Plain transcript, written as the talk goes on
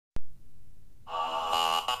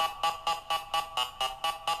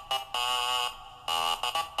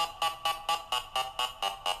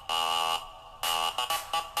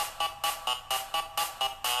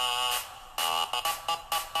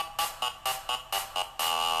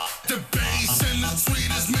The bass and the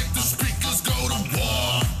tweeters make the speakers go to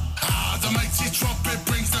war. The mighty trumpet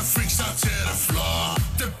brings the freaks out to the floor.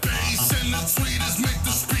 The bass and the tweeters make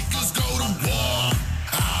the speakers go to war.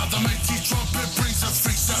 The mighty trumpet brings the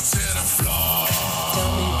freaks out to the floor.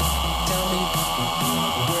 Tell me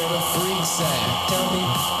where the freaks at. Tell me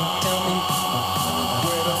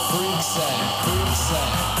where the freaks at. Freaks at,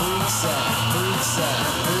 freaks at, freaks at,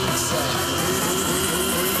 freaks at.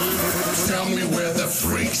 Tell me where the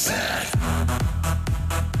freaks at.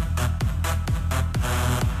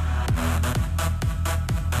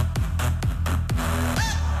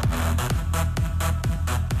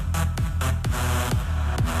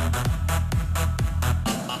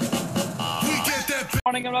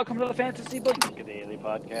 Morning and welcome to the Fantasy Bookie Daily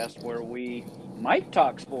Podcast, where we might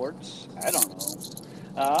talk sports. I don't know.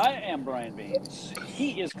 I am Brian Baines.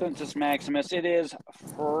 He is Clintus Maximus. It is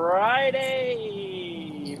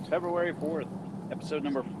Friday, February 4th, episode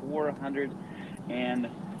number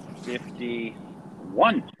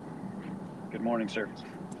 451. Good morning, sir.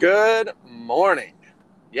 Good morning.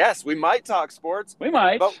 Yes, we might talk sports. We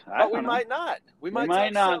might, but we know. might not. We might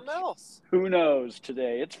talk not. something else. Who knows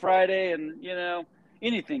today? It's Friday, and,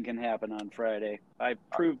 anything can happen on Friday. I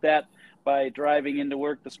proved that by driving into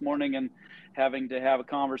work this morning and having to have a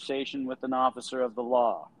conversation with an officer of the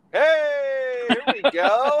law. Hey, here we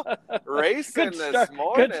go. Racing this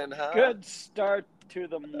morning, huh? Good start to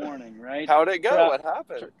the morning, right? How'd it go? What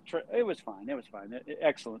happened? It was fine.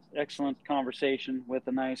 Excellent conversation with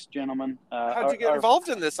a nice gentleman. How'd you get involved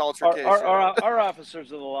in this altercation? Our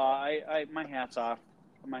officers of the law, my hat's off.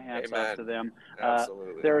 My hat's off to them.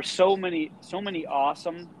 Absolutely. There are so many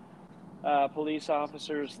awesome police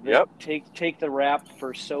officers that take the rap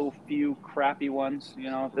for so few crappy ones.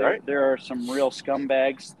 There are some real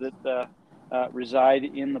scumbags that reside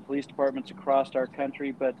in the police departments across our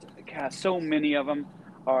country, but God, so many of them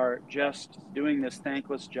are just doing this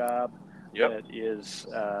thankless job that is,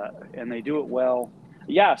 and they do it well.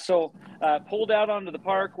 Yeah, so pulled out onto the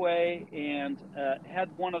Parkway and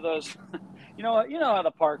had one of those. You know how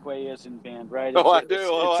the Parkway is in Bend, right? I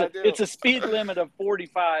do. It's a speed limit of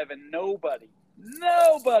 45, and nobody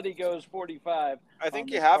goes 45. I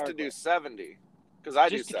think you have to do 70 because I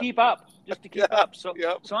just do to 70. keep up, So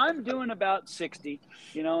I'm doing about 60,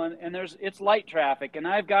 and it's light traffic, and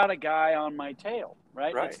I've got a guy on my tail,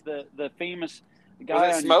 right? It's the famous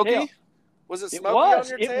guy on your tail. Was it smoky on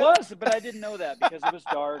your tail? It was, but I didn't know that because it was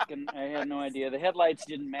dark and I had no idea. The headlights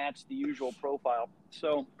didn't match the usual profile.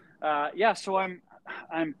 So, so I'm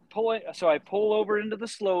pulling. So I pull over into the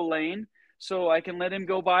slow lane so I can let him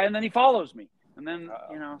go by, and then he follows me. And then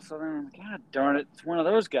so then God darn it, it's one of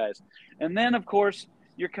those guys. And then of course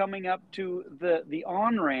you're coming up to the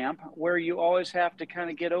on ramp where you always have to kind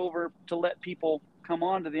of get over to let people come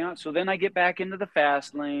on to the on. So then I get back into the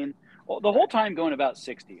fast lane. Well, the whole time going about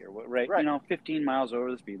 60 or right. 15 miles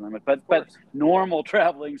over the speed limit, but normal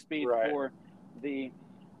traveling speed for the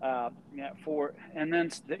and then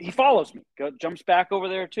he follows me, jumps back over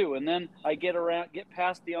there too, and then I get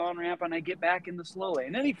past the on ramp and I get back in the slow lane,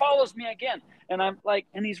 and then he follows me again, and I'm like,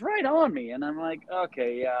 and he's right on me, and I'm like,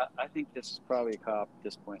 okay, yeah, I think this is probably a cop at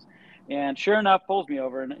this point, and sure enough, pulls me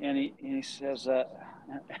over, and he says,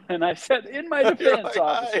 and I said, in my defense,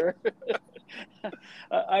 officer.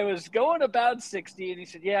 I was going about 60, and he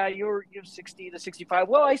said, yeah, you're 60 to 65.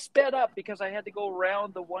 Well, I sped up because I had to go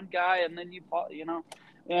around the one guy, and then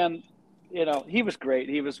and he was great.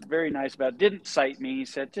 He was very nice about it. Didn't cite me. He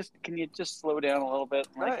said, can you just slow down a little bit?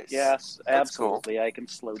 I'm like, yes, absolutely. Cool. I can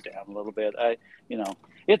slow down a little bit.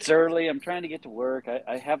 It's early. I'm trying to get to work.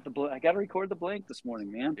 I have I got to record the blank this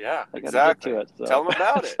morning, man. Yeah, I exactly. Get to it, so. Tell them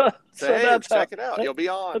about it. Check it out. You'll be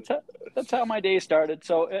on. That's how my day started.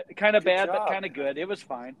 So kind of bad, but kind of good. It was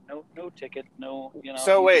fine. No ticket. No,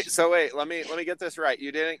 So wait. Let me get this right.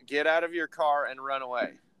 You didn't get out of your car and run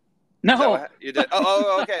away. No, you did.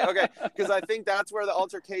 Okay. Because I think that's where the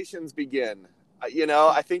altercations begin.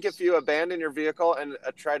 I think if you abandon your vehicle and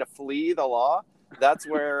try to flee the law, that's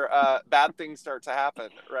where bad things start to happen,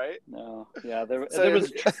 right? No, yeah,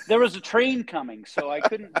 there was a train coming, so I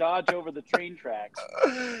couldn't dodge over the train tracks.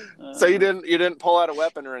 So you didn't pull out a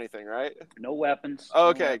weapon or anything, right? No weapons.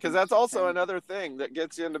 Okay, because that's also another thing that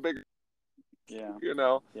gets you into big. Yeah.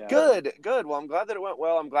 Yeah. Good. Well, I'm glad that it went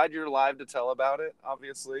well. I'm glad you're live to tell about it,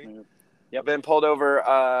 obviously. Yep. Been pulled over.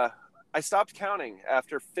 I stopped counting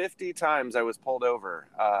after 50 times I was pulled over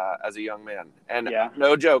as a young man. And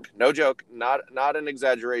no joke, not an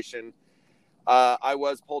exaggeration. I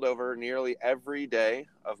was pulled over nearly every day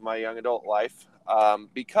of my young adult life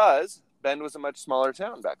because Bend was a much smaller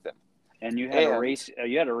town back then. And you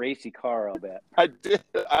had a racy car, I'll bet. I did.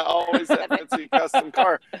 I always had a fancy custom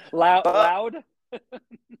car. Loud?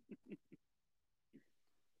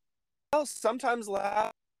 Well, sometimes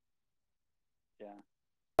loud. Yeah.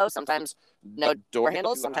 Oh, sometimes no door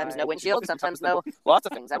handles, sometimes no windshield, sometimes no lots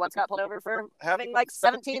of things. I once got pulled over for having like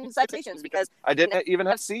 17 citations because I didn't even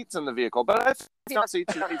have seats in the vehicle, but if you don't see, you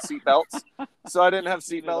don't need seat belts, so I didn't have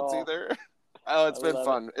seat belts either. Oh, it's been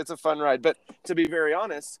fun. It's a fun ride. But to be very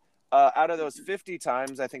honest, out of those 50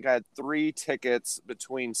 times, I think I had 3 tickets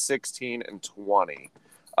between 16 and 20.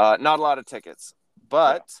 Not a lot of tickets,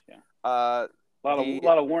 but a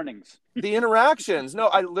lot of warnings. The interactions. No,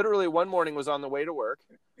 I literally one morning was on the way to work.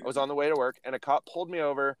 And a cop pulled me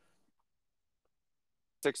over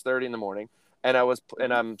 6:30 in the morning, and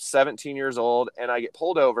I'm 17 years old, and I get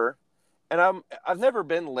pulled over, and I've never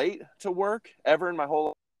been late to work ever in my whole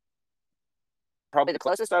life. Probably the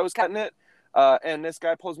closest I was cutting it. And this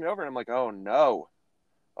guy pulls me over, and I'm like, oh no,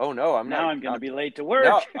 I'm going to be late to work.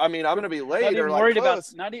 No, I mean, I'm going to be late. Not even worried about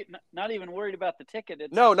not even worried about the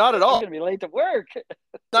ticket. No, not at all. I'm going to be late to work.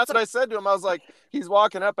 That's what I said to him. I was like, he's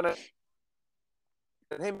walking up, and I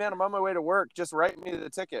said, hey man, I'm on my way to work. Just write me the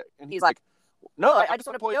ticket. And he's like, no, I just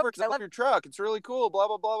want to pull you over because I love your truck. It's really cool. Blah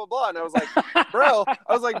blah blah blah blah. And I was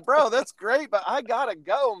like, bro, that's great, but I gotta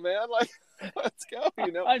go, man. Like, let's go.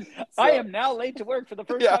 I am now late to work for the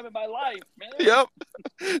first time in my life, man. Yep.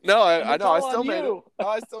 No, I know. I still made it. No,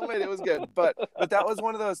 I still made it. It was good, but that was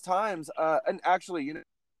one of those times. And actually,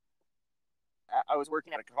 I was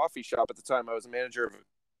working at a coffee shop at the time. I was a manager of.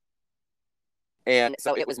 And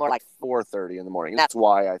so it was more like 4:30 in the morning. That's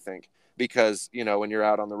why I think, because, when you're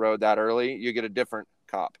out on the road that early, you get a different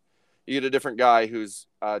cop. You get a different guy who's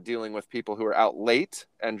dealing with people who are out late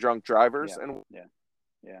and drunk drivers. I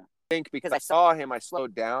think because I saw him, I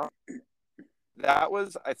slowed down. That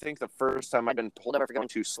was, I think, the first time I've been pulled over for going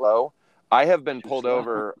too slow. I have been pulled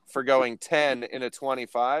over for going 10 in a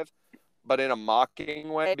 25, but in a mocking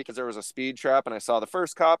way, because there was a speed trap, and I saw the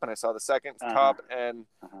first cop and I saw the second cop, and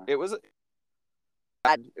it was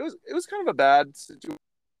kind of a bad situation.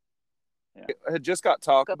 Yeah. I had just got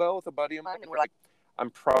Taco Bell with a buddy of mine, and we're like, I'm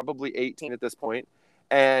probably 18 at this point,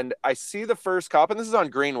 and I see the first cop, and this is on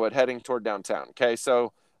Greenwood heading toward downtown. Okay,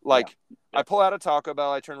 so I pull out of Taco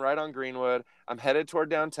Bell, I turn right on Greenwood, I'm headed toward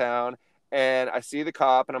downtown, and I see the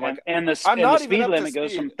cop, and I'm the speed limit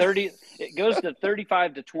goes from 30, it goes to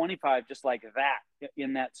 35 to 25, just like that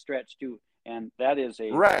in that stretch too, and that is a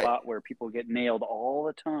spot where people get nailed all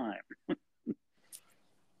the time.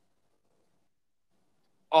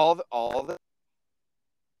 all the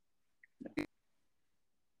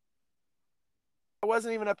I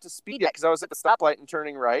wasn't even up to speed yet because I was at the stoplight and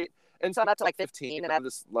turning right, and so I'm up to like 15, and I have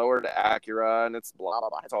this lowered Acura, and it's blah blah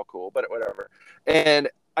blah. It's all cool, but whatever. And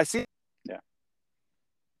I see,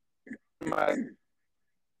 my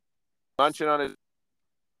munching on it.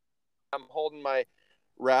 I'm holding my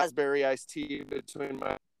raspberry iced tea between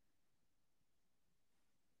my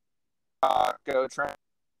taco, trying.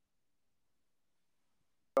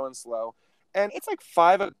 Going slow, and it's like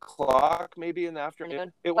 5 o'clock maybe in the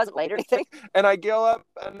afternoon. It wasn't late or anything, and I go up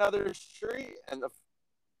another street, and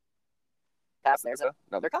there's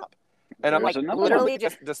another cop, and I'm like, literally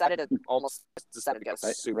just decided to go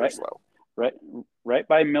super slow, right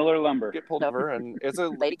by Miller Lumber. Get pulled over, and it's a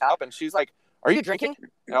lady cop, and she's like, "Are you drinking?"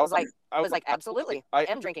 And I was like, "Absolutely, I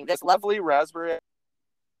am drinking this lovely raspberry."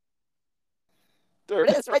 There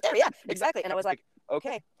it is, right there. Yeah, exactly. And I was like,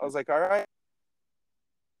 "Okay." I was like, "All right."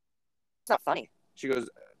 It's not funny. She goes,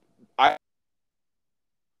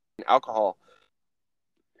 alcohol.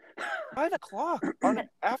 5 o'clock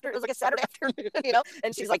after, it was like a Saturday afternoon,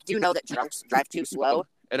 and she's like, do you know that drunks drive too slow?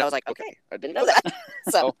 And I was like, okay, I didn't know that.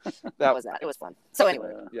 So that was that. It was fun. So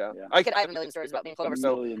anyway, I have a million stories about being pulled over.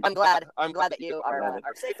 So I'm glad that you are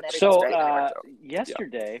safe and everything's so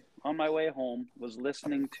yesterday on my way home was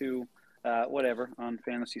listening to whatever on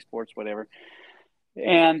Fantasy Sports, whatever,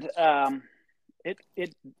 and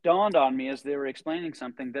It dawned on me as they were explaining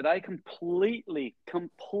something that I completely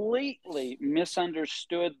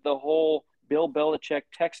misunderstood the whole Bill Belichick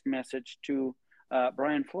text message to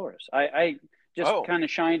Brian Flores. I just kind of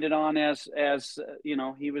shined it on as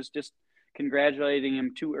he was just congratulating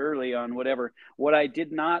him too early on whatever. What I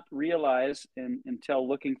did not realize until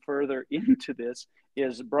looking further into this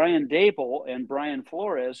is Brian Daboll and Brian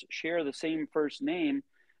Flores share the same first name.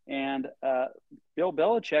 And Bill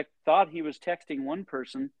Belichick thought he was texting one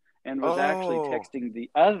person and was actually texting the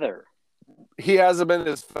other. He has him in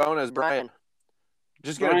his phone as Brian.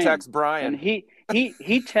 Just going to text Brian. And he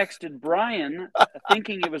texted Brian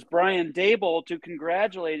thinking it was Brian Daboll to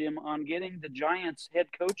congratulate him on getting the Giants head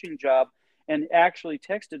coaching job. and actually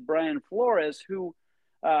texted Brian Flores, who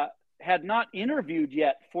had not interviewed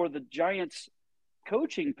yet for the Giants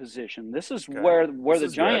coaching position. This is where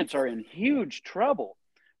the Giants are in huge trouble,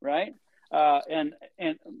 right? And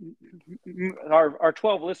our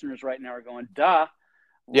 12 listeners right now are going, duh.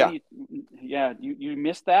 You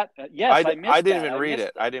missed that? Yes, I missed I didn't even read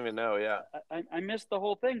it. I didn't even know, I missed the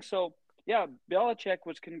whole thing. So, yeah, Belichick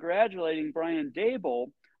was congratulating Brian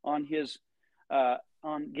Daboll on his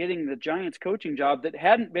on getting the Giants coaching job that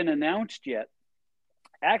hadn't been announced yet.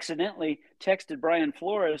 Accidentally texted Brian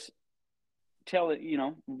Flores,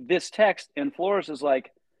 this text, and Flores is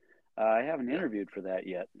like, I haven't interviewed for that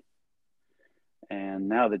yet. And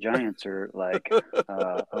now the Giants are like,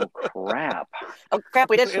 oh crap! Oh crap!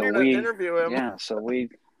 We didn't interview him. Yeah, so we.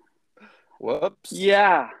 Whoops.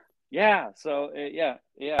 Yeah. So yeah.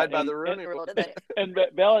 And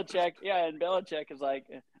Belichick is like,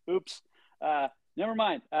 oops, never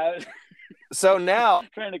mind. So now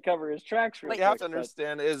trying to cover his tracks. What you have to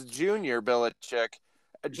understand is Junior Belichick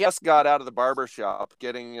just got out of the barbershop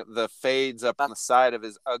getting the fades up on the side of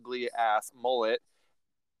his ugly ass mullet.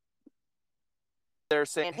 They're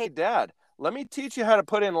saying, hey, Dad, let me teach you how to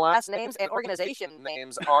put in last names and organization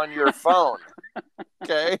names on your phone.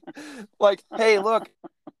 Okay? Like, hey, look,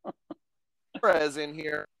 Perez in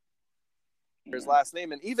here. His last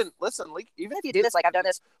name. And even, listen, even if you do this, like I've done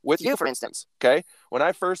this with you, for instance. Okay? When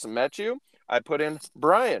I first met you, I put in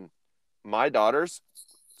Brian, my daughter's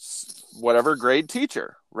whatever grade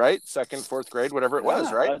teacher, right? 2nd, 4th grade, whatever it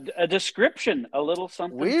was, right? A description, a little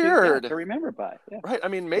something weird to remember by. Yeah. Right. I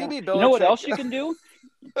mean, maybe Belichick... You know what else you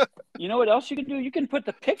can do? You can put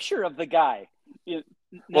the picture of the guy.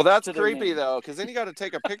 Well, that's creepy, though, because then you got to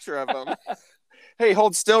take a picture of him. Hey,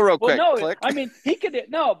 hold still real quick. No, click. I mean, he could...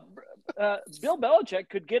 No, Bill Belichick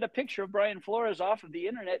could get a picture of Brian Flores off of the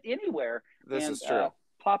internet anywhere. This is true.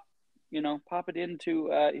 Pop it into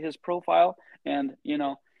his profile, and,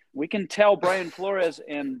 we can tell Brian Flores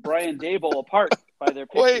and Brian Daboll apart by their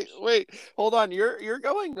pictures. Wait, hold on. You're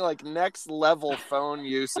going like next level phone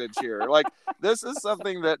usage here. Like, this is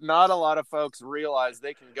something that not a lot of folks realize.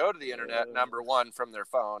 They can go to the internet, number one, from their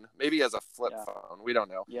phone, maybe as a flip phone. We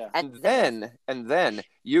don't know. Yeah. And then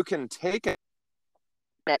you can take it.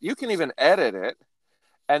 You can even edit it,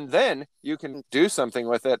 and then you can do something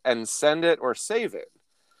with it and send it or save it.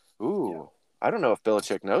 Ooh, yeah. I don't know if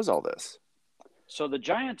Belichick knows all this. So the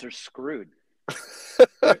Giants are screwed.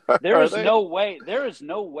 There is no way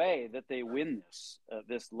that they win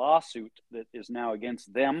this lawsuit that is now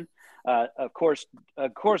against them. Of course,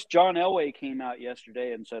 John Elway came out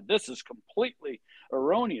yesterday and said this is completely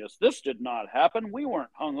erroneous. This did not happen. We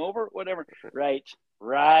weren't hungover. Whatever. Right.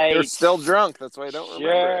 You're still drunk. That's why I don't remember.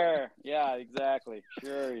 Sure. Yeah. Exactly.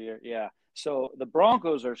 Sure. Yeah. So the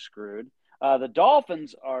Broncos are screwed. The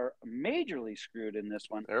Dolphins are majorly screwed in this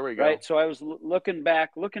one. There we go. Right. So I was looking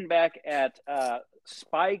back at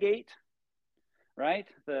Spygate, right?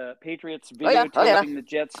 The Patriots videotaping the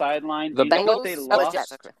Jets sideline. The Bengals. They lost?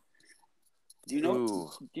 Jets. Do you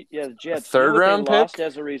know? Yeah, the Jets. A third round pick lost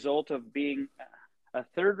as a result of being a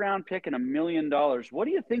third round pick and $1 million. What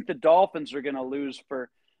do you think the Dolphins are going to lose for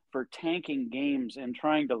tanking games and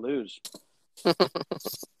trying to lose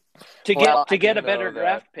to get a better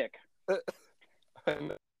draft pick?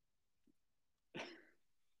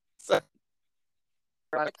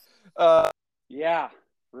 Yeah,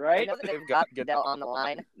 right. I know that they've got Goodell on the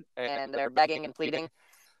line, and they're begging and pleading.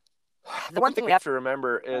 The one thing we have to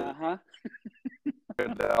remember is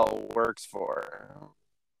Goodell works for,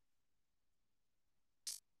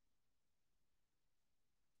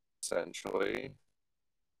 essentially.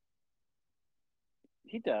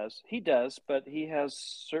 He does, but he has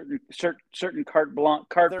certain carte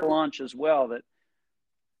blanche as well that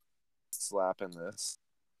slapping this.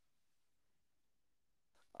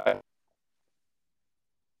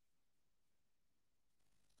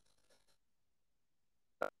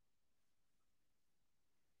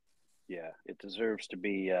 Yeah, it deserves to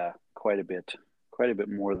be quite a bit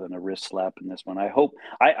more than a wrist slap in this one. I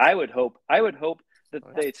would hope that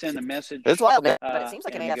they send a message. It's wild, but it seems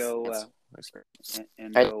like go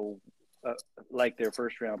like their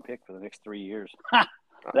first round pick for the next 3 years.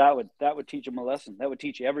 That would teach them a lesson. That would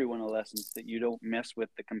teach everyone a lesson that you don't mess with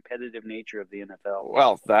the competitive nature of the NFL.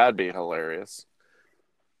 Well, that'd be hilarious.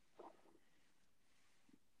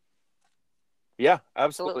 Yeah,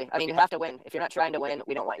 absolutely. I mean, you have to win. If you're not trying to win,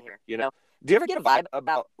 we don't want you here. You know? Do you ever get a vibe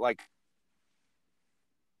about like?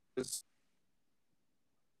 You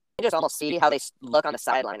just almost see how they look on the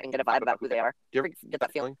sideline and get a vibe about who they are. Do you ever get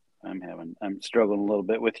that feeling? I'm struggling a little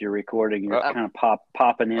bit with your recording. You're kind of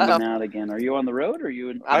popping in and out again. Are you on the road or are you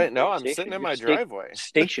in? I'm sitting in my driveway.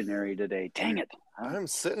 Stationary today. Dang it. I'm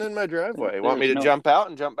sitting in my driveway. Want me to jump out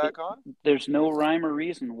and jump back on? There's no rhyme or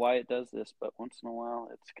reason why it does this, but once in a while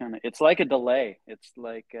it's like a delay. It's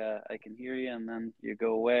like I can hear you and then you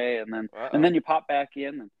go away and then you pop back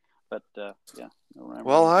in. But no rhyme.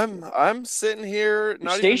 Well, I'm sitting here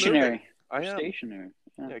not stationary. I am stationary.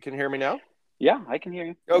 Yeah, can you hear me now? Yeah, I can hear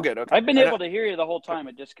you. Oh, good. Okay. I've been able to hear you the whole time.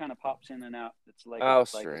 It just kind of pops in and out. It's like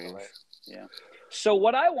strange. Yeah. So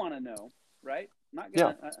what I want to know, right?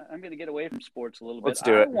 I'm gonna get away from sports a little bit. Let's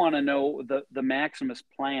do it. I want to know the Maximus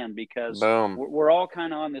plan because we're all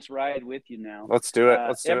kind of on this ride with you now. Let's do it.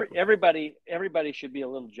 Everybody should be a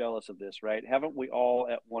little jealous of this, right? Haven't we all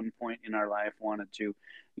at one point in our life wanted to,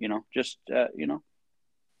 just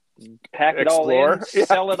pack it all in,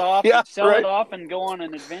 sell it off, it off, and go on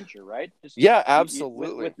an adventure, right?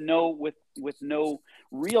 Absolutely. With no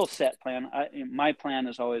real set plan. My plan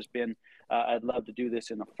has always been I'd love to do this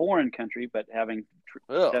in a foreign country, but having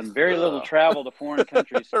done very little travel to foreign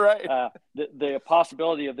countries, right? The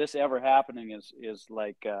possibility of this ever happening is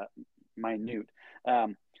like minute.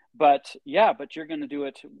 But you're going to do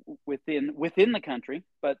it within the country,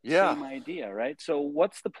 but same idea, right? So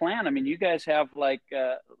what's the plan? I mean, you guys have like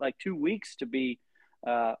 2 weeks to be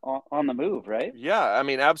on the move, right? Yeah, I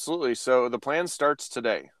mean, absolutely. So the plan starts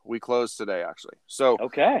today. We close today, actually. So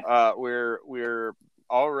okay, we're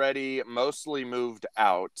already mostly moved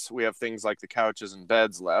out. We have things like the couches and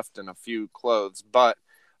beds left and a few clothes, but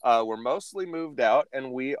we're mostly moved out,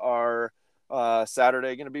 and we are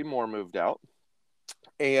Saturday going to be more moved out.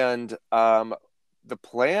 And the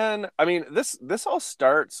plan, I mean, this all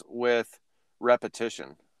starts with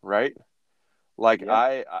repetition, right? Like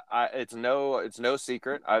it's no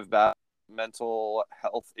secret I've battled mental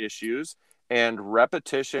health issues, and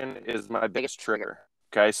repetition is my biggest trigger.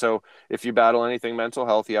 Okay, so if you battle anything mental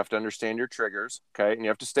health, you have to understand your triggers. Okay, and you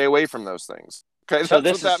have to stay away from those things. Okay, so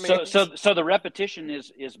that means. So the repetition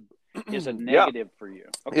is a negative for you.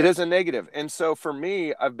 Okay. It is a negative. And so for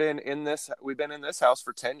me, we've been in this house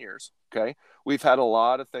for 10 years. Okay. We've had a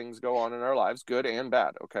lot of things go on in our lives, good and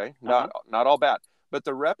bad. Okay. Not all bad, but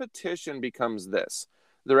the repetition becomes this.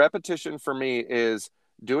 The repetition for me is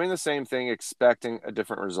doing the same thing, expecting a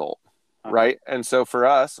different result. Right. And so for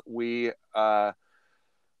us, we, trying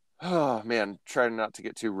not to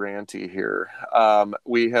get too ranty here.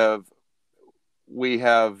 We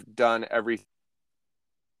have done everything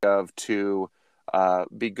to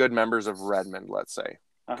be good members of Redmond, let's say.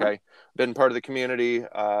 Okay. Been part of the community,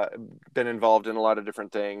 been involved in a lot of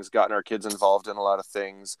different things, gotten our kids involved in a lot of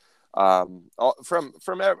things, on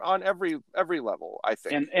every level, I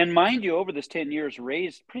think. And mind you, over this 10 years,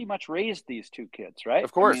 pretty much raised these two kids, right?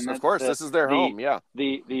 Of course, this is their home. Yeah.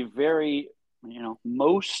 The very,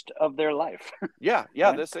 most of their life. Yeah.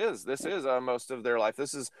 Right? This is most of their life.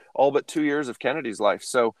 This is all but 2 years of Kennedy's life.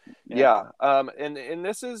 So and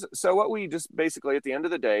this is, so what we just basically, at the end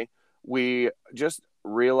of the day, we just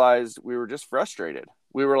realized we were just frustrated.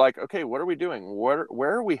 We were like, okay, what are we doing? Where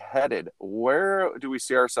are we headed? Where do we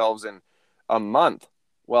see ourselves in a month?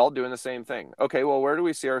 Well, doing the same thing. Okay, well, where do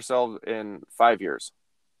we see ourselves in 5 years?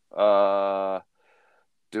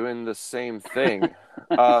 Doing the same thing.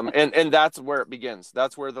 And that's where it begins.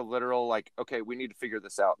 That's where the literal, like, okay, we need to figure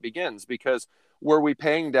this out begins, because were we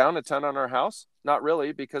paying down a ton on our house? Not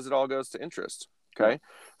really, because it all goes to interest. Okay.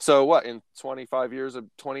 So what, in 20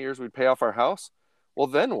 years, we'd pay off our house? Well,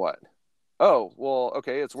 then what? Oh, well,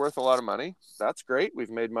 okay, it's worth a lot of money. That's great. We've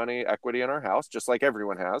made money, equity in our house, just like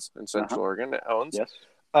everyone has in Central Oregon that owns. Yes.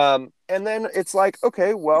 And then it's like,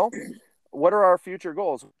 okay, well, what are our future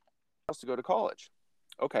goals? To go to college.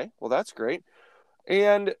 Okay, well, that's great.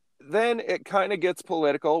 And then it kind of gets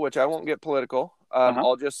political, which I won't get political.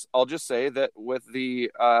 I'll just say that with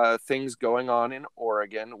the things going on in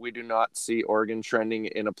Oregon, we do not see Oregon trending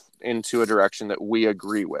into a direction that we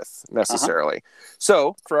agree with necessarily.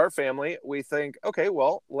 So for our family, we think, okay,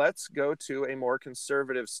 well, let's go to a more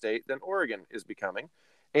conservative state than Oregon is becoming.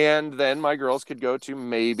 And then my girls could go to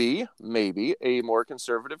maybe a more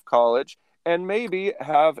conservative college, and maybe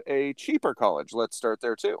have a cheaper college. Let's start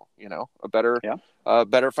there too. A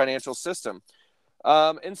better financial system.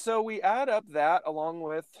 And so we add up that along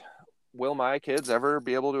with, will my kids ever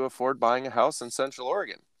be able to afford buying a house in Central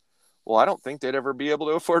Oregon? Well, I don't think they'd ever be able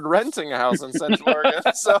to afford renting a house in Central Oregon,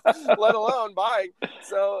 so let alone buying.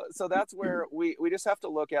 So that's where we just have to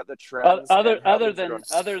look at the trends.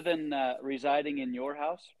 Other than residing in your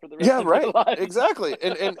house for the rest of your life. Exactly.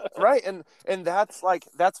 And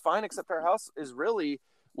that's fine, except our house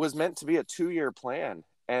was meant to be a 2-year plan.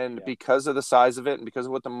 And because of the size of it and because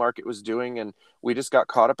of what the market was doing, and we just got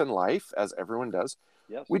caught up in life, as everyone does.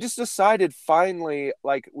 Yes. We just decided finally,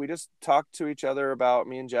 like, we just talked to each other about,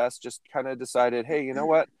 me and Jess just kind of decided, hey, you know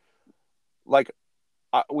what? Like,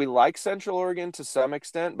 we like Central Oregon to some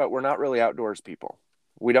extent, but we're not really outdoors people.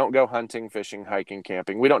 We don't go hunting, fishing, hiking,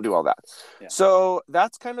 camping. We don't do all that. Yeah. So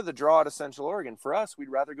that's kind of the draw to Central Oregon. For us, we'd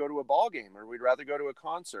rather go to a ball game, or we'd rather go to a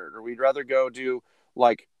concert, or we'd rather go do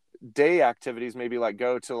like day activities, maybe like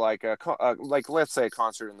go to like like let's say a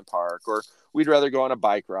concert in the park, or we'd rather go on a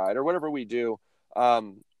bike ride, or whatever we do.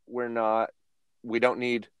 We don't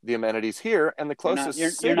need the amenities here, and the closest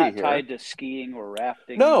city you're not here, tied to skiing or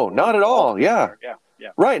rafting. No, or not at all. Yeah.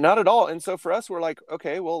 Right, not at all. And so for us, we're like,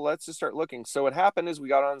 okay, well, let's just start looking. So what happened is we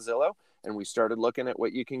got on Zillow and we started looking at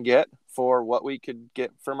what you can get for what we could get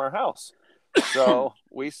from our house. So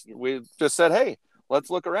we just said, hey, let's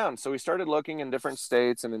look around. So we started looking in different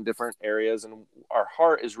states and in different areas, and our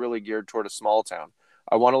heart is really geared toward a small town.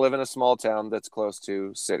 I want to live in a small town that's close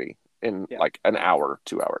to city in like an hour,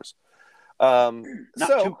 2 hours.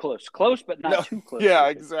 Not too close, but not too close. Yeah,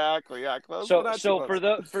 exactly. Yeah, close. So for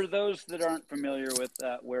those that aren't familiar with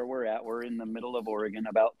where we're at, we're in the middle of Oregon,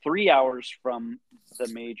 about 3 hours from the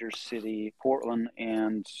major city, Portland,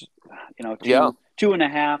 and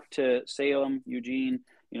 2.5 to Salem, Eugene.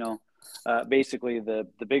 Basically the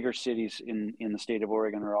bigger cities in the state of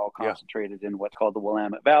Oregon are all concentrated in what's called the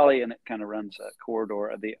Willamette Valley, and it kind of runs a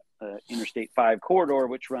corridor, the Interstate 5 corridor,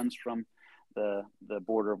 which runs from the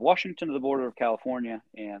border of Washington to the border of California,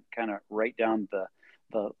 and kind of right down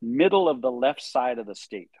the middle of the left side of the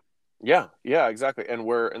state. Yeah, exactly.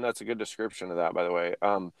 And that's a good description of that, by the way.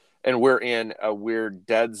 And we're in a weird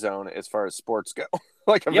dead zone as far as sports go.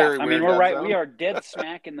 Very weird we're right. Zone. We are dead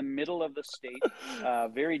smack in the middle of the state.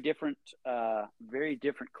 Very different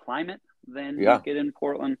climate than you get in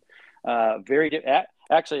Portland.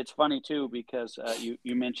 Actually, it's funny too, because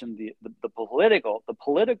you mentioned the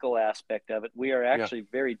political aspect of it. We are actually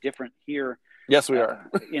very different here. Yes, we are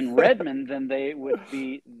in Redmond than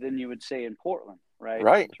you would say in Portland, right?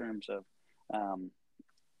 Right. In terms of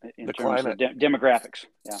the climate, demographics.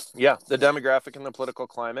 Yeah, the demographic and the political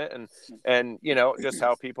climate, and just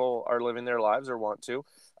how people are living their lives or want to.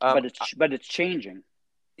 But it's changing.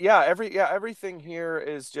 Everything here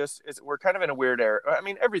is we're kind of in a weird era. I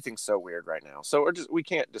mean, everything's so weird right now. So we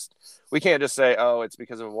can't just say, oh, it's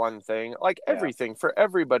because of one thing. Everything for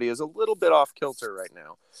everybody is a little bit off kilter right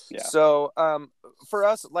now. Yeah. So for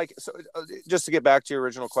us, just to get back to your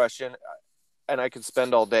original question, and I could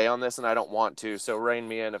spend all day on this, and I don't want to, so rein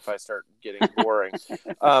me in if I start getting boring.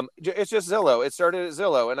 It's just Zillow. It started at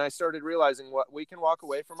Zillow, and I started realizing what we can walk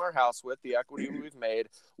away from our house with, the equity we've made.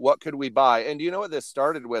 What could we buy? And do you know what this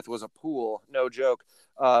started with? Was a pool. No joke.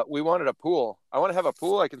 We wanted a pool. I want to have a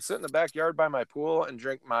pool. I can sit in the backyard by my pool and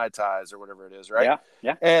drink Mai Tais or whatever it is, right?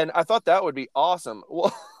 Yeah. And I thought that would be awesome.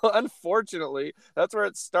 Well, unfortunately, that's where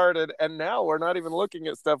it started, and now we're not even looking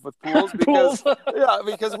at stuff with pools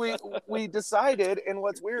because we decided, and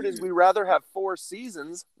what's weird is we rather have 4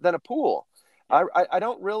 seasons than a pool. I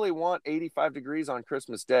don't really want 85 degrees on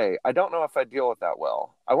Christmas Day. I don't know if I deal with that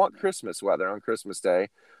well. I want Christmas weather on Christmas Day.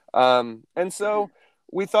 And so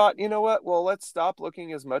we thought, you know what? Well, let's stop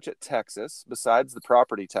looking as much at Texas. Besides, the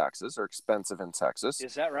property taxes are expensive in Texas.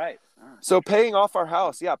 Is that right? So paying off our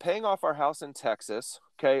house in Texas.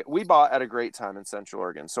 Okay, we bought at a great time in Central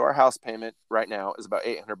Oregon. So our house payment right now is about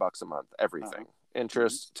 $800 a month. Everything,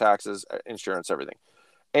 interest, taxes, insurance, everything.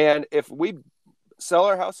 And if we sell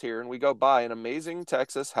our house here and we go buy an amazing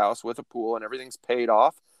Texas house with a pool and everything's paid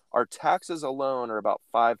off, our taxes alone are about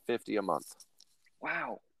 $550 a month.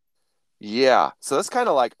 Wow. Yeah. So that's kind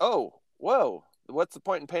of like, oh, whoa, what's the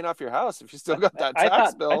point in paying off your house if you still got that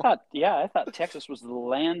tax bill? I thought Texas was the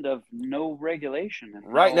land of no regulation.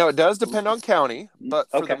 Right. Now, it does depend on county, but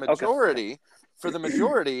for the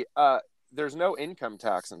majority, there's no income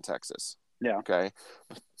tax in Texas. Yeah. Okay.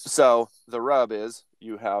 So the rub is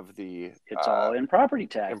you have it's all in property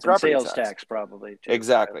tax and sales tax probably too.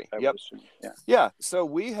 Exactly. Yep. Yeah. So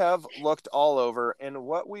we have looked all over, and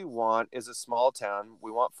what we want is a small town. We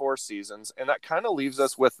want 4 seasons, and that kind of leaves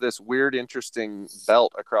us with this weird, interesting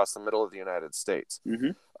belt across the middle of the United States.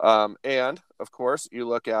 Mm-hmm. And of course, you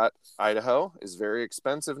look at Idaho is very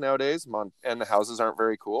expensive nowadays, and the houses aren't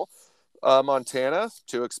very cool. Montana,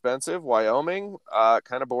 too expensive. Wyoming,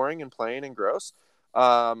 kind of boring and plain and gross.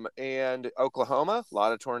 And Oklahoma, a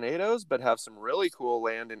lot of tornadoes, but have some really cool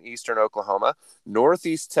land in eastern Oklahoma.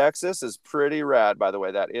 Northeast Texas is pretty rad, by the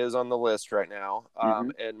way. That is on the list right now,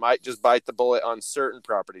 and might just bite the bullet on certain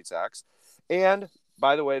property tax. And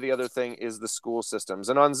by the way, the other thing is the school systems.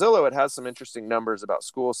 And on Zillow, it has some interesting numbers about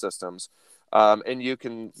school systems. And you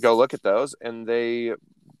can go look at those, and they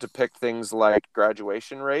depict things like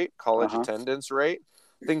graduation rate, college attendance rate,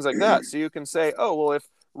 things like that. So you can say, oh, well, if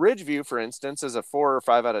Ridgeview, for instance, is a 4 or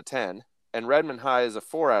 5 out of 10, and Redmond High is a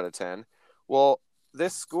 4 out of 10, well,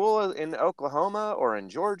 this school in Oklahoma or in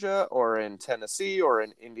Georgia or in Tennessee or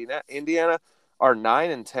in Indiana are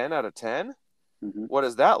 9 and 10 out of 10. What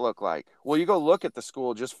does that look like? Well, you go look at the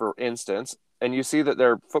school, just for instance, and you see that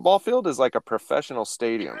their football field is like a professional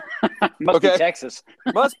stadium. Must be Texas.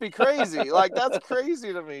 Must be crazy. Like, that's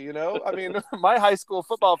crazy to me, you know? I mean, my high school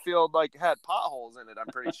football field, like, had potholes in it, I'm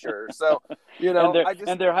pretty sure. So, you know,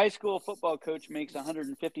 and their high school football coach makes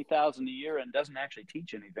 $150,000 a year and doesn't actually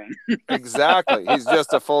teach anything. Exactly. He's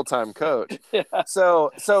just a full-time coach. Yeah.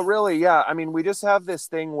 So really, yeah, I mean, we just have this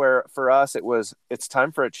thing where for us, it's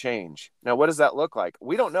time for a change. Now, what does that look like?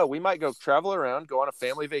 We don't know. We might go travel around, go on a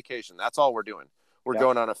family vacation. That's all we're doing. We're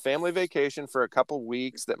going on a family vacation for a couple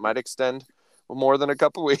weeks that might extend more than a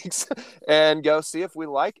couple weeks, and go see if we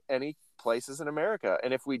like any places in America.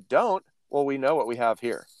 And if we don't, well, we know what we have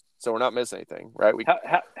here. So we're not missing anything, right?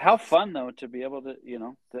 How fun, though, to be able to, you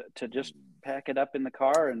know, to just pack it up in the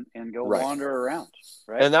car and go wander around,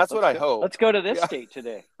 right? And that's what I hope. Let's go to this state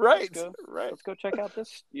today. Right. Let's go check out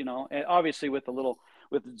this, you know, and obviously with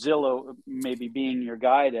Zillow maybe being your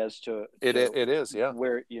guide as to it is, yeah,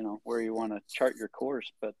 where you want to chart your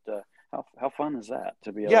course. But how fun is that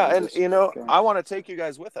to be able to and you know, I want to take you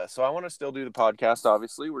guys with us. So I want to still do the podcast.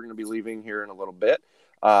 Obviously, we're going to be leaving here in a little bit.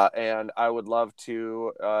 And I would love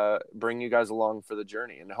to bring you guys along for the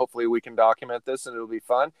journey, and hopefully we can document this and it'll be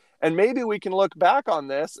fun. And maybe we can look back on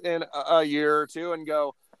this in a year or two and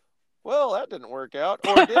go, well, that didn't work out,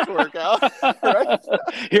 or it did work out. Right?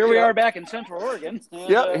 Here we are back in Central Oregon.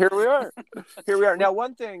 Yeah, here we are. Here we are. Now,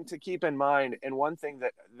 one thing to keep in mind, and one thing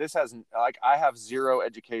that this has, like, I have zero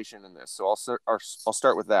education in this, so I'll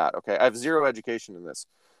start with that. Okay, I have zero education in this,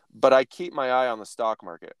 but I keep my eye on the stock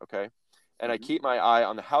market. Okay. And I keep my eye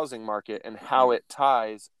on the housing market and how it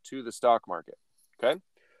ties to the stock market. Okay.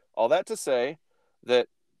 All that to say that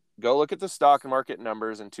go look at the stock market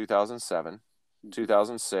numbers in 2007,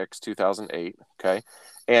 2006, 2008. Okay.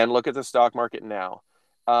 And look at the stock market now.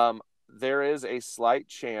 There is a slight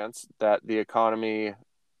chance that the economy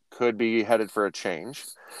could be headed for a change.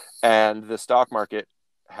 And the stock market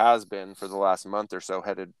has been for the last month or so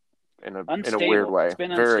headed in a weird way. It's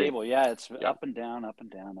been unstable. Yeah, it's up and down, up and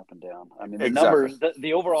down, up and down. I mean, the numbers,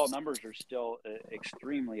 the overall numbers are still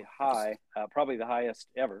extremely high, probably the highest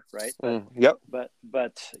ever, right? But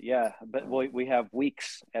we have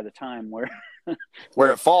weeks at a time where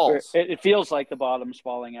it falls. Where it feels like the bottom's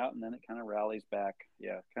falling out, and then it kind of rallies back.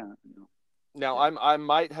 Yeah, kind of. You know. Now, I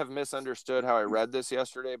might have misunderstood how I read this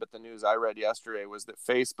yesterday, but the news I read yesterday was that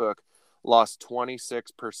Facebook lost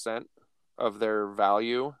 26% of their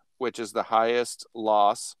value, which is the highest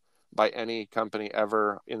loss by any company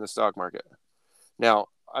ever in the stock market. Now,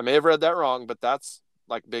 I may have read that wrong, but that's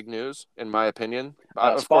like big news, in my opinion.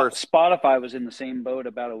 Of course, Spotify was in the same boat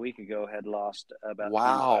about a week ago, had lost about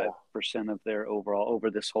 25% of their overall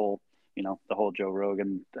over this whole, you know, the whole Joe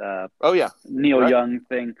Rogan, Neil Young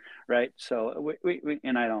thing, right? So we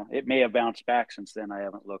and I don't, it may have bounced back since then. I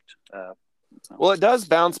haven't looked. Well, it does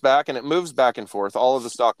bounce back and it moves back and forth. All of the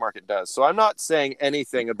stock market does. So I'm not saying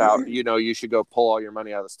anything about, you know, you should go pull all your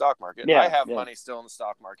money out of the stock market. I have money still in the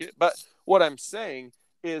stock market. But what I'm saying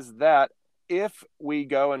is that if we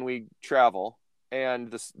go and we travel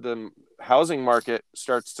and the housing market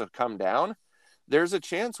starts to come down, there's a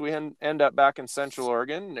chance we end up back in Central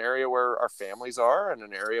Oregon, an area where our families are and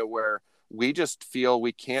an area where we just feel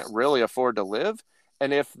we can't really afford to live.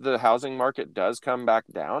 And if the housing market does come back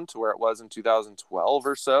down to where it was in 2012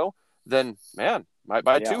 or so, then, man, might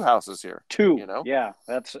buy 2 houses here. 2, you know? Yeah,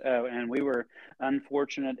 that's and we were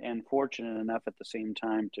unfortunate and fortunate enough at the same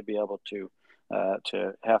time to be able to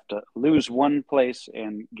have to lose one place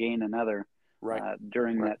and gain another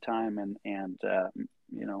during that time. And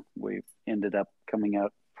you know, we ended up coming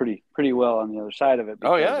out pretty well on the other side of it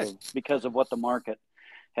because of what the market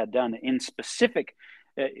had done in specific.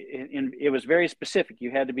 It was very specific.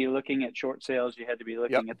 You had to be looking at short sales. You had to be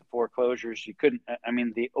looking at the foreclosures. You couldn't. I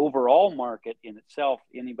mean, the overall market in itself.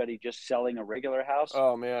 Anybody just selling a regular house.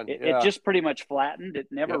 Oh man, it just pretty much flattened. It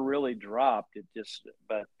never really dropped. It just.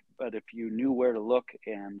 But if you knew where to look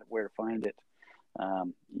and where to find it,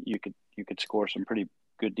 you could score some pretty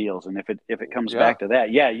good deals. And if it comes back to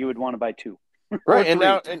that, you would want to buy 2. Right.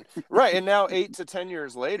 And now 8 to 10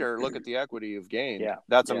 years later, look at the equity you've gained. Yeah.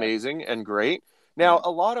 That's amazing and great. Now,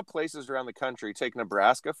 a lot of places around the country, take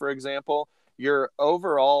Nebraska, for example, your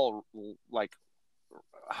overall like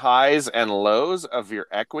highs and lows of your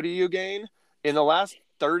equity you gain in the last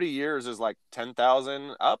 30 years is like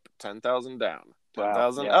 10,000 up, 10,000 down.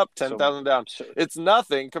 10,000 wow. up, 10,000 down. It's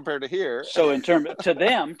nothing compared to here. So in terms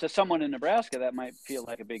to someone in Nebraska, that might feel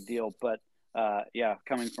like a big deal, but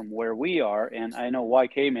coming from where we are, and I know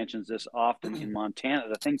YK mentions this often in Montana,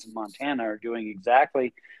 the things in Montana are doing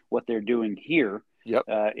exactly what they're doing here. Yep.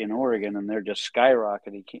 In Oregon, and they're just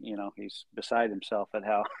skyrocketing. You know, he's beside himself at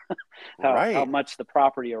how much the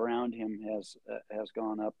property around him has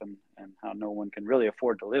gone up, and how no one can really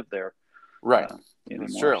afford to live there. Right. Anymore.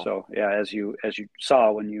 That's true. So as you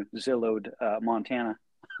saw when you Zillowed Montana.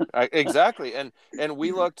 Exactly. And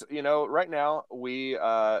we looked, right now we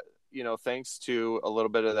thanks to a little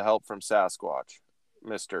bit of the help from Sasquatch,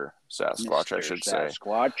 Mr. Sasquatch,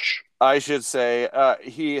 I should say,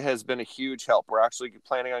 he has been a huge help. We're actually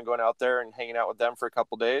planning on going out there and hanging out with them for a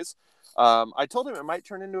couple days. I told him it might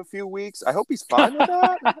turn into a few weeks. I hope he's fine with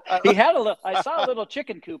that. I saw a little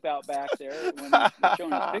chicken coop out back there when you were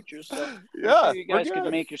showing us pictures. So yeah, you guys could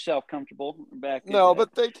make yourself comfortable back. No,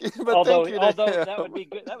 but thank you. Although that would be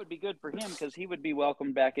good. That would be good for him because he would be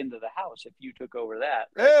welcomed back into the house if you took over that.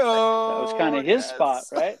 That was kind of his spot,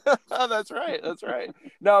 right? That's right. That's right.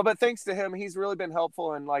 No, but thanks to him, he's really been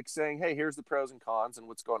helpful in like saying, hey, here's the pros and cons and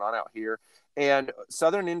what's going on out here. And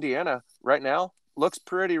Southern Indiana right now looks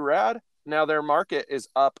pretty rad. Now their market is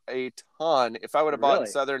up a ton. If I would have bought in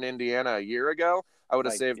Southern Indiana a year ago, I would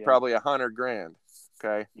have saved probably $100,000.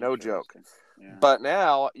 Okay, no joke. Yeah. But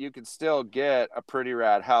now you can still get a pretty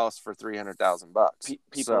rad house for $300,000.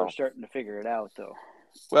 People are starting to figure it out, though.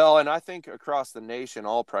 Well, and I think across the nation,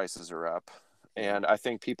 all prices are up, and I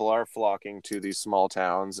think people are flocking to these small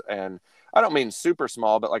towns. And I don't mean super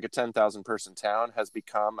small, but like a 10,000 person town has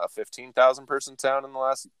become a 15,000 person town in the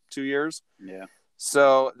last 2 years. Yeah.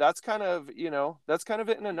 So that's kind of it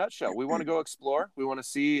in a nutshell. We want to go explore. We want to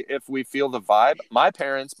see if we feel the vibe. My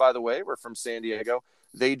parents, by the way, were from San Diego.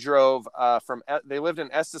 They drove they lived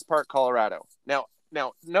in Estes Park, Colorado. Now,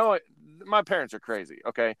 no, my parents are crazy.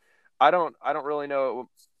 Okay. I don't really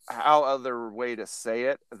know how other way to say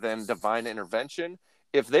it than divine intervention.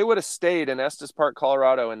 If they would have stayed in Estes Park,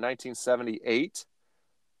 Colorado in 1978,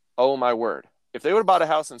 oh my word. If they would have bought a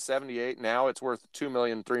house in 78, now it's worth $2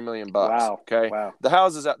 million, $3 million bucks. Wow. Okay. Wow. The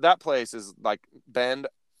houses at that place is like Bend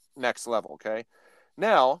next level. Okay.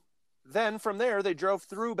 Now, then from there, they drove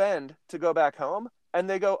through Bend to go back home and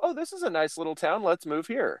they go, oh, this is a nice little town. Let's move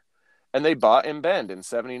here. And they bought in Bend in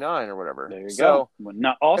 79 or whatever. There you go. Well,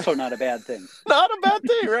 not a bad thing. Not a bad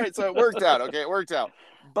thing. Right. So it worked out. Okay. It worked out.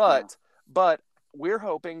 But we're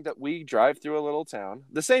hoping that we drive through a little town.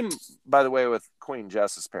 The same, by the way, with Queen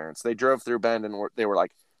Jess's parents. They drove through Bend and they were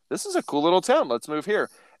like, this is a cool little town. Let's move here.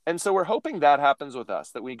 And so we're hoping that happens with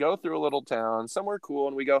us, that we go through a little town somewhere cool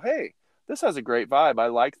and we go, hey, this has a great vibe. I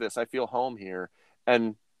like this. I feel home here.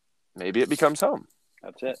 And maybe it becomes home.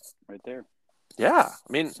 That's it right there. Yeah.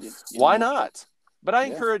 I mean, why not? But I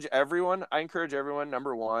encourage everyone,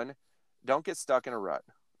 number one, don't get stuck in a rut.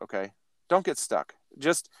 Okay. Don't get stuck.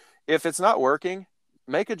 Just, if it's not working,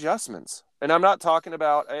 make adjustments. And I'm not talking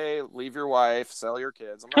about, hey, leave your wife, sell your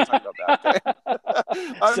kids. I'm not talking about that.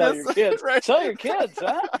 Okay? Sell your kids. Right? Sell your kids,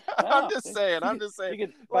 huh? Wow. I'm just saying. You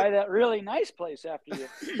could buy that really nice place after you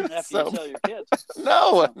sell your kids.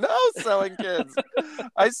 No selling kids.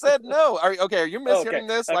 I said no. Are you mishearing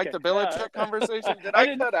this? Okay. Like the Belichick conversation? Did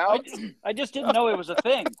I cut out? I just didn't know it was a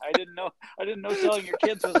thing. I didn't know selling your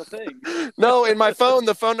kids was a thing. No, in my phone,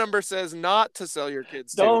 the phone number says not to sell your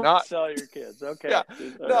kids. Don't sell your kids. Okay. Yeah.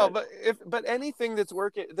 No, right. But anything that's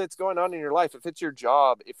going on in your life, if it's your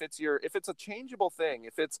job, if it's a changeable thing,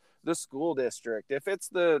 if it's the school district, if it's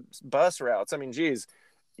the bus routes, I mean, geez,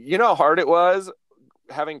 you know how hard it was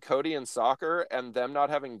having Cody in soccer and them not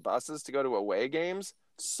having buses to go to away games?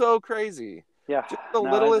 So crazy. Yeah. Just the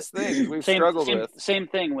littlest things we've struggled with. Same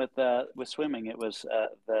thing with swimming. It was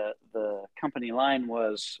the company line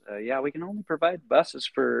was, we can only provide buses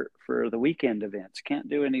for the weekend events. Can't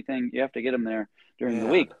do anything. You have to get them there during the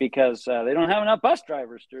week because they don't have enough bus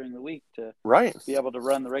drivers during the week to be able to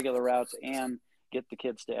run the regular routes and get the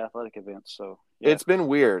kids to athletic events. So it's been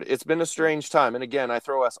weird. It's been a strange time. And again, I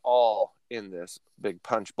throw us all in this big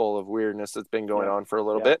punch bowl of weirdness that's been going on for a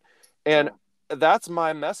little bit. And that's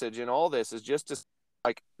my message in all this, is just to,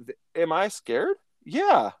 like, am I scared?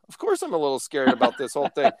 Yeah, of course I'm a little scared about this whole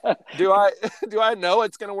thing. Do I know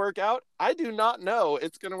it's going to work out? I do not know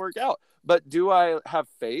it's going to work out. But do I have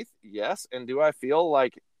faith? Yes. And do I feel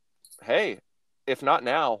like, hey, if not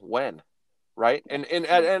now, when? Right? And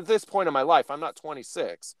at this point in my life, I'm not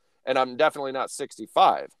 26 and I'm definitely not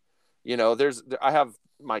 65. You know, I have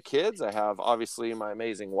my kids. I have obviously my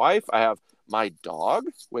amazing wife. I have my dog,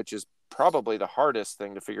 which is probably the hardest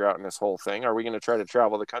thing to figure out in this whole thing. Are we going to try to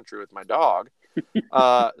travel the country with my dog?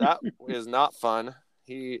 That is not fun.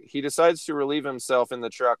 He decides to relieve himself in the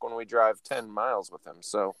truck when we drive 10 miles with him.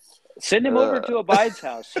 So send him over to Abide's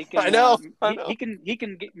house. He can, I know. He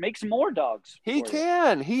can make some more dogs. He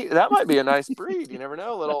can. That might be a nice breed. You never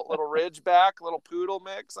know. Little Ridgeback, little poodle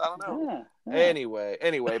mix. I don't know. Yeah.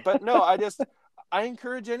 Anyway, but no, I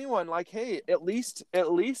encourage anyone, like, hey, at least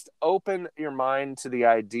open your mind to the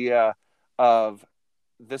idea of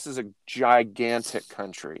this is a gigantic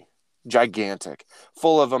country. Gigantic,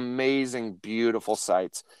 full of amazing, beautiful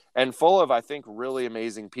sights, and full of, I think, really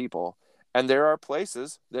amazing people. And there are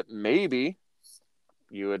places that maybe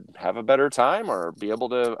you would have a better time or be able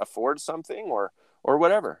to afford something or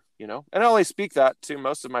whatever, you know. And I only speak that to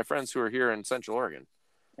most of my friends who are here in Central Oregon.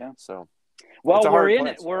 Yeah. So, well, we're in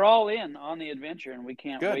it. We're all in on the adventure, and we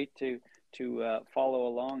can't wait to follow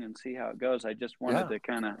along and see how it goes. I just wanted to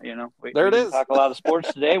kind of, you know, we didn't talk a lot of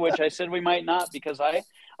sports today, which I said we might not, because I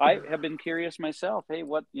have been curious myself. Hey,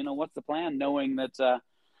 what's the plan, knowing that,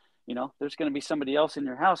 you know, there's going to be somebody else in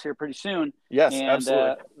your house here pretty soon. Yes, and,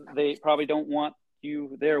 absolutely. They probably don't want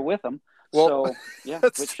you there with them. Well, so yeah,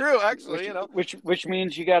 that's true. Actually, you know, which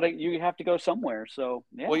means you have to go somewhere. So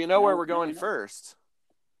yeah. Well, you know where we're going first.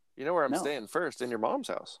 You know where I'm staying first? In your mom's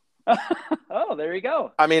house. Oh, there you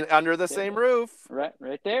go. I mean, under the same roof.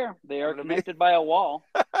 Right there. They are connected by a wall.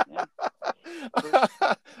 Yeah.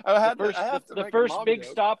 The first big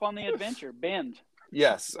stop on the adventure, Bend.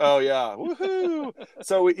 Yes. Oh, yeah. Woohoo!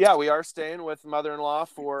 So, we are staying with mother-in-law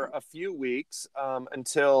for a few weeks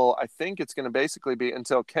until, I think it's going to basically be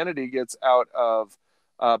until Kennedy gets out of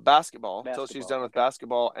basketball, until she's done with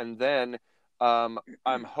basketball. And then I'm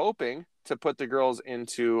hoping to put the girls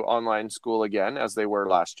into online school again, as they were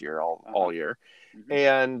last year, all year. Mm-hmm.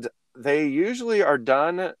 And they usually are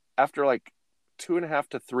done after like 2.5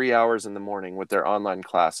 to 3 hours in the morning with their online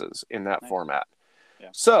classes in that format. Yeah.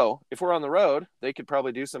 So if we're on the road, they could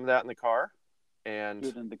probably do some of that in the car. And do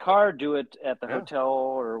it in the car, do it at the hotel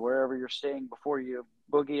or wherever you're staying before you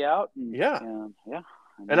boogie out.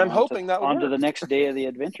 And I'm hoping that will on to the next day of the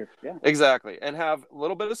adventure. Yeah, exactly. And have a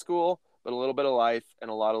little bit of school, but a little bit of life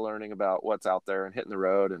and a lot of learning about what's out there and hitting the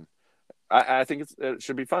road. And I think it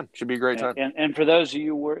should be fun. Should be a great time. And for those of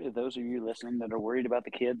you listening that are worried about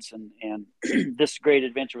the kids and this great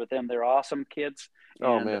adventure with them, they're awesome kids.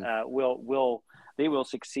 Oh, man. They will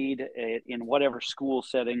succeed in whatever school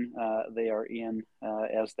setting they are in,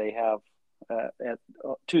 as they have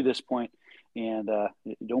to this point. And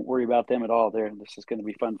don't worry about them at all. This is going to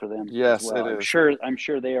be fun for them. Yes, as well. it is. I'm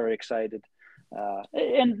sure they are excited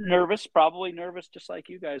and nervous, probably nervous, just like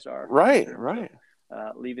you guys are. Right.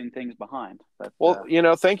 Leaving things behind. But,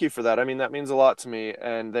 thank you for that. I mean, that means a lot to me,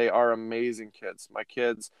 and they are amazing kids. My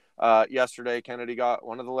kids, yesterday, Kennedy got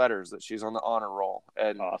one of the letters that she's on the honor roll,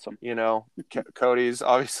 and awesome. You know, Cody's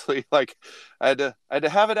obviously like, I had to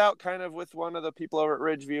have it out kind of with one of the people over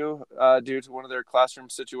at Ridgeview, due to one of their classroom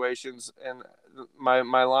situations, and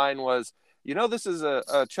my line was, you know, this is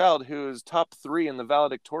a child who is top 3 in the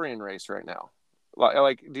valedictorian race right now.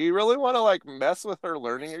 Like, do you really want to like mess with her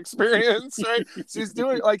learning experience? Right?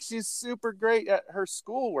 She's super great at her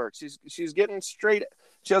schoolwork. She's getting straight.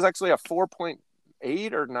 She has actually a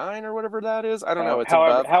 4.8 or 9 or whatever that is. I don't know. It's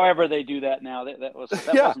however they do that now. That wasn't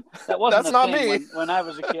that's a not thing me when I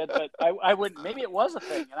was a kid. But I wouldn't. Maybe it was a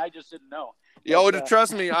thing, and I just didn't know.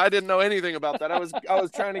 Trust me, I didn't know anything about that. I was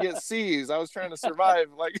trying to get C's. I was trying to survive.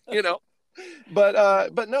 Like, you know.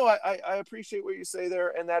 But no, I appreciate what you say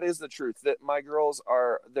there, and that is the truth. That my girls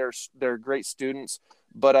they're great students,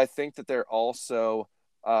 but I think that they're also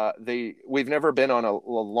we've never been on a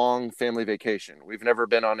long family vacation. We've never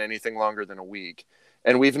been on anything longer than a week,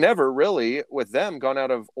 and we've never really with them gone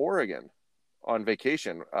out of Oregon on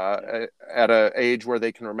vacation at an age where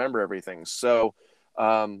they can remember everything. So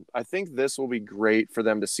I think this will be great for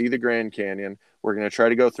them to see the Grand Canyon. We're going to try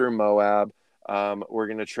to go through Moab.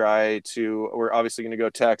 We're obviously going to go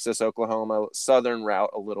Texas, Oklahoma, southern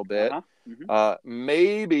route a little bit.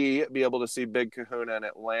 Maybe be able to see Big Kahuna in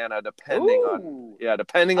Atlanta, depending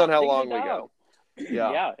on how long we go.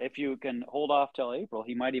 Yeah. If you can hold off till April,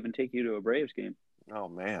 he might even take you to a Braves game. Oh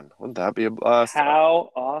man, wouldn't that be a blast?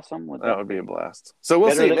 How awesome would that be? That would be a blast. So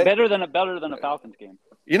we'll see. Better than a Falcons game.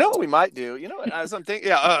 You know what we might do? You know what? As I'm thinking,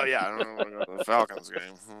 the Falcons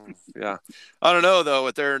game. Yeah, I don't know though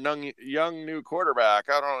with their young new quarterback.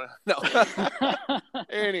 I don't know.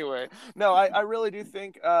 Anyway, no, I really do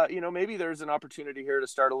think maybe there's an opportunity here to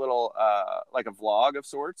start a little like a vlog of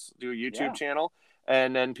sorts, do a YouTube channel,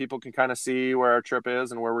 and then people can kind of see where our trip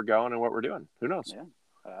is and where we're going and what we're doing. Who knows? Yeah.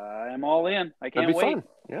 I'm all in. I can't wait. Fun.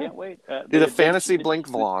 Can't wait. Do the Fantasy Blink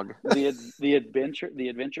vlog. The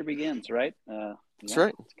adventure begins, right? That's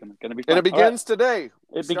right. It's gonna be fun. And it begins today.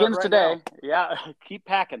 It begins today. Now. Yeah. Keep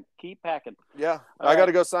packing. Yeah. I got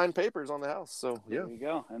to go sign papers on the house. So yeah. There you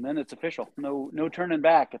go. And then it's official. No turning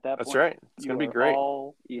back at that point. That's right. It's going to be great.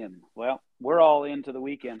 All in. Well, we're all into the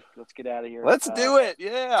weekend. Let's get out of here. Let's do it.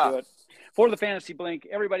 Yeah. Do it. For the Fantasy Blink,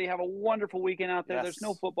 everybody have a wonderful weekend out there. Yes. There's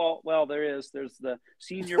no football. Well, there is. There's the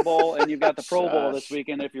Senior Bowl, and you've got the Pro Bowl this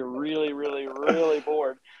weekend if you're really, really, really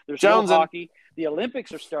bored. There's no hockey. The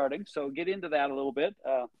Olympics are starting, so get into that a little bit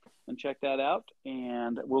and check that out.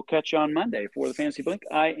 And we'll catch you on Monday for the Fantasy Blink.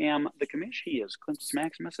 I am the commish. He is Clint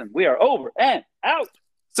Maximus, and we are over and out.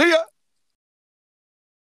 See ya.